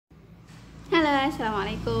Hello,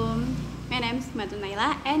 assalamualaikum. My name is Himmatun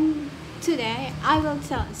Naila, and today I will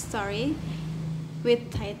tell a story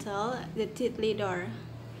with title The Tiddly Door.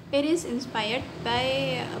 It is inspired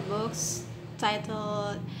by a book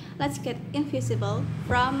titled Let's Get Invisible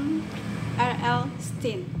from R.L.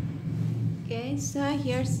 Stein. Okay, so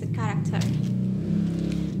here's the character.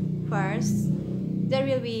 First, there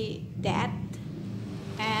will be dad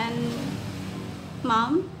and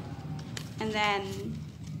mom, and then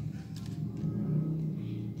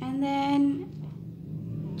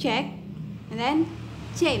Jack, and then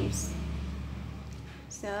James.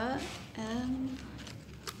 So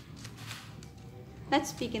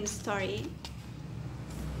let's begin the story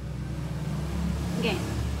again.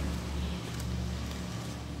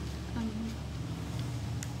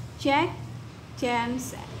 Jack,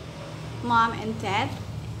 James, mom, and dad,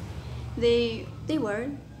 they were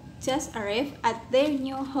just arrived at their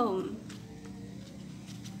new home.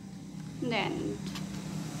 Then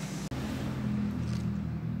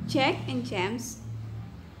Jack and James,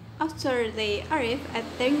 after they arrive at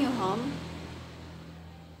their new home,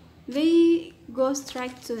 they go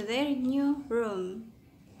straight to their new room.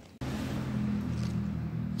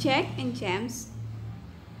 Jack and James,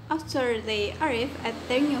 after they arrive at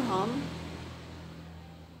their new home,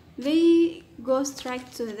 they go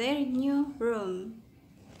straight to their new room.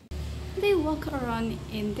 They walk around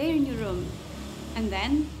in their new room, and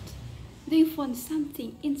then they found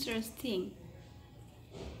something interesting.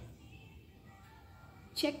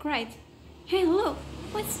 Jack cried, "Hey, look,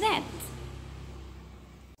 what's that?"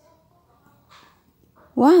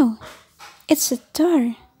 Wow, it's a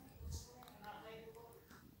door.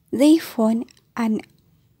 They found an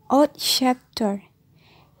odd-shaped door.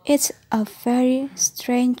 It's a very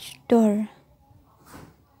strange door.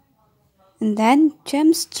 And then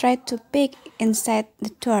James tried to peek inside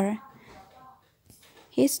the door.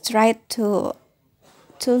 He tried to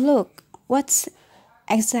look what's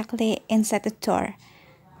exactly inside the door.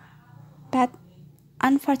 But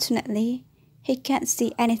unfortunately, he can't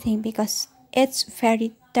see anything because it's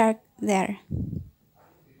very dark there.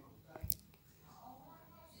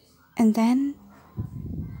 And then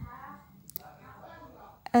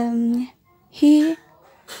he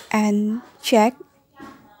and Jack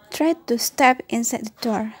tried to step inside the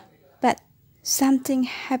door, but something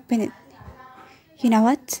happened. You know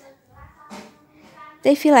what?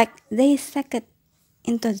 They feel like they sucked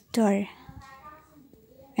into the door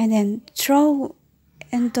and then throw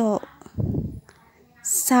into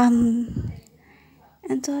some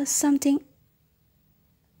into something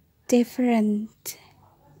different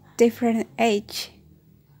age.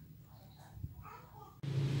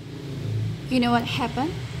 You know what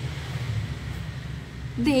happened?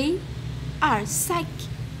 They are sucked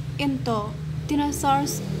into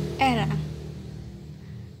dinosaurs era.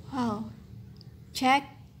 Wow,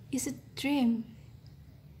 Jack is a dream,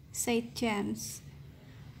 said James.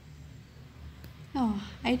 Oh,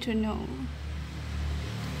 I don't know,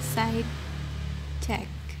 sighed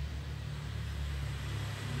Jack.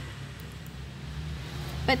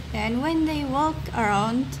 But then when they walk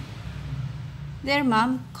around, their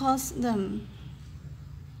mom calls them.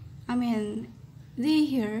 They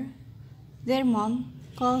hear their mom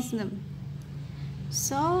calls them.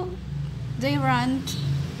 So they run.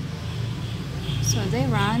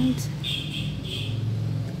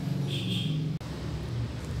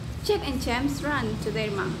 Jack and James run to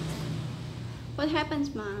their mom. What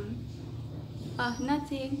happens, mom? Oh,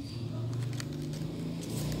 nothing.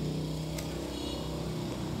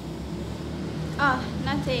 Oh,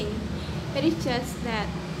 nothing. It is just that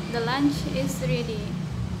the lunch is ready.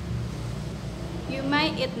 You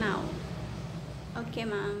might eat now. Okay,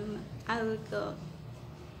 mom. I will go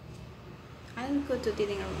to the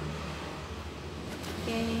dinner room.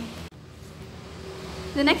 Okay.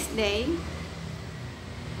 The next day,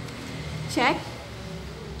 Jack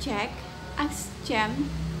asked James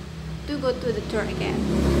to go to the door again.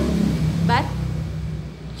 But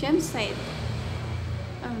James said,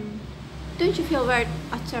 "Don't you feel weird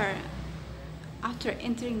after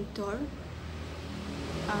entering the door?"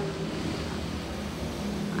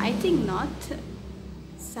 I think not,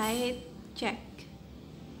 sighed Jack.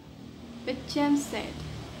 But James said,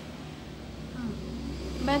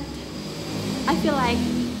 "But I feel like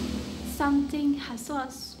something has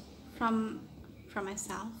lost from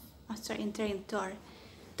myself after entering the door.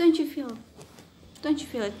 Don't you feel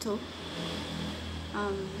it too?"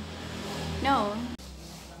 No.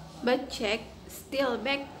 But Jack still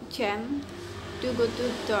begged James to go to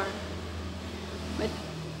the door. But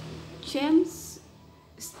James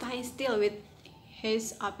stays still with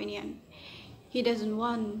his opinion. He doesn't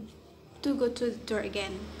want to go to the door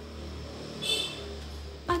again.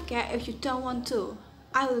 Okay, if you don't want to,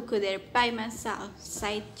 I will go there by myself,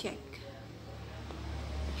 sighed Jack.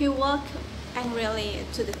 He walked angrily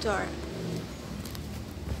to the door.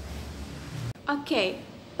 Okay,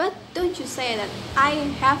 but don't you say that I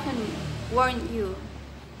haven't warned you,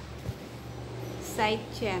 sighed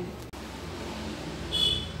Jem.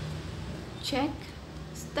 Jack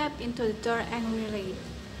stepped into the door angrily,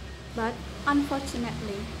 but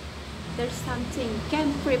unfortunately, there's something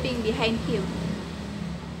came creeping behind him,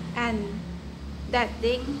 and that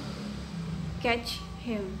thing catch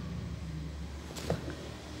him.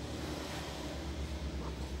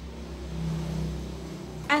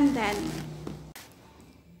 And then,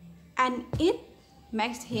 and it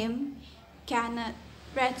makes him cannot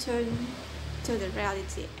return to the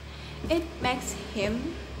reality. It makes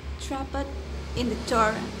him trapped in the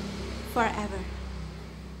door forever.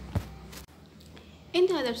 In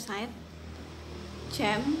the other side,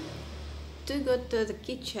 Jem to go to the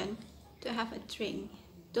kitchen to have a drink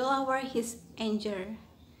to lower his anger.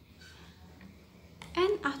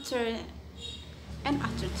 And after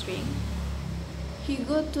drink, he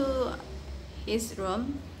go to his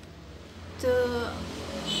room to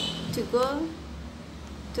go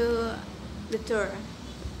to the door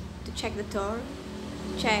to check the door,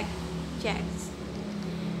 checks,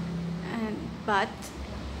 and but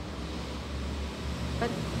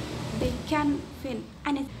they can't find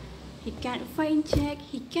anything. He can't find Jack.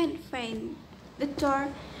 He can't find the door.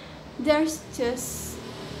 There's just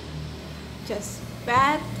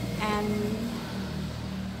bed and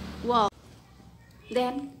wall.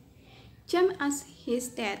 Then Jem asked his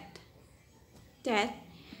Dad,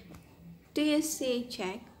 do you see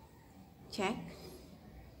Jack? Jack?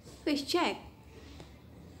 Who is Jack?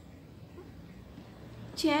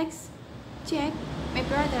 Jack, my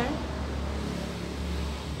brother.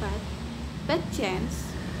 But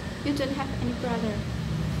James, you don't have any brother.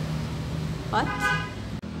 What?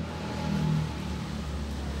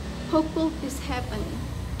 How could this happen?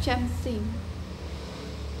 James think.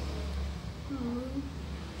 Oh,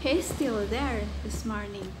 he's still there this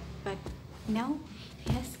morning, but now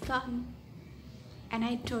he has gone. And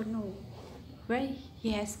I don't know where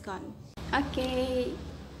he has gone. Okay,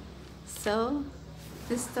 so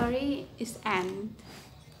the story is end.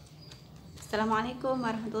 Assalamualaikum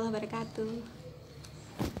warahmatullahi wabarakatuh.